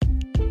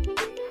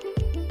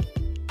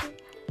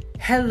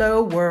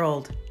Hello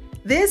world.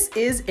 This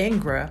is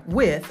Ingra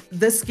with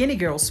The Skinny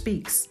Girl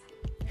Speaks.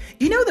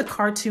 You know the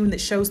cartoon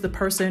that shows the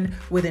person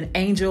with an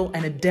angel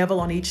and a devil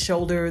on each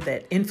shoulder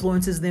that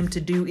influences them to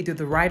do either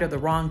the right or the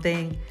wrong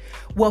thing?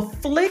 Well,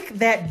 flick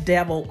that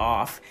devil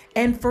off.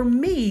 And for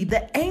me,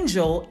 the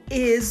angel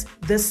is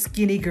The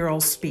Skinny Girl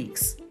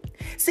Speaks.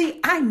 See,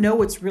 I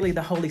know it's really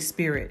the Holy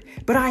Spirit,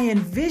 but I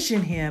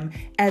envision him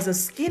as a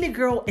skinny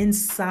girl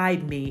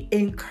inside me,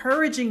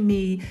 encouraging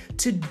me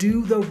to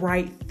do the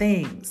right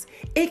things.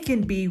 It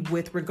can be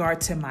with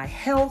regard to my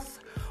health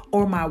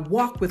or my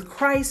walk with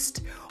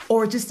Christ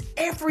or just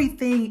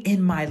everything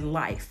in my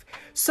life.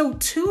 So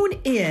tune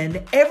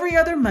in every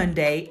other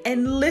Monday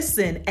and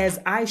listen as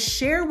I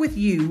share with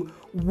you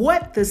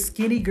what the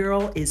skinny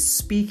girl is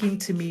speaking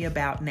to me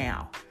about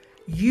now.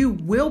 You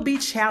will be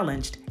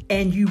challenged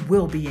and you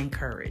will be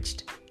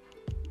encouraged.